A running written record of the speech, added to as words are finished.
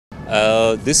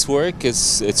This work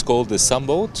it's called the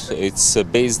sunboat. It's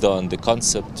based on the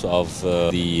concept of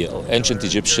the ancient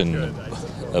Egyptian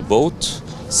boat,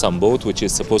 sunboat, which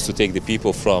is supposed to take the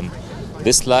people from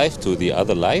this life to the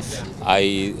other life.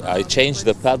 I changed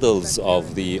the paddles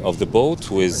of the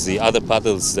boat with the other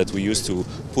paddles that we used to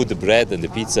put the bread and the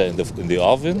pizza in the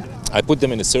oven. I put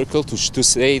them in a circle to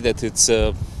say that it's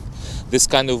this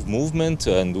kind of movement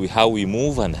and how we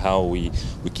move and how we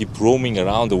keep roaming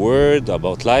around the world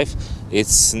about life.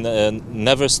 It's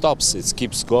never stops. It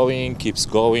keeps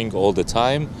going all the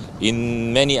time.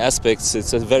 In many aspects,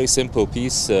 it's a very simple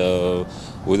piece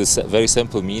with a very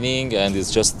simple meaning, and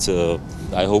it's just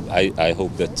I hope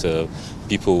that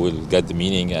people will get the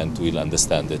meaning and will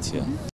understand it. Yeah.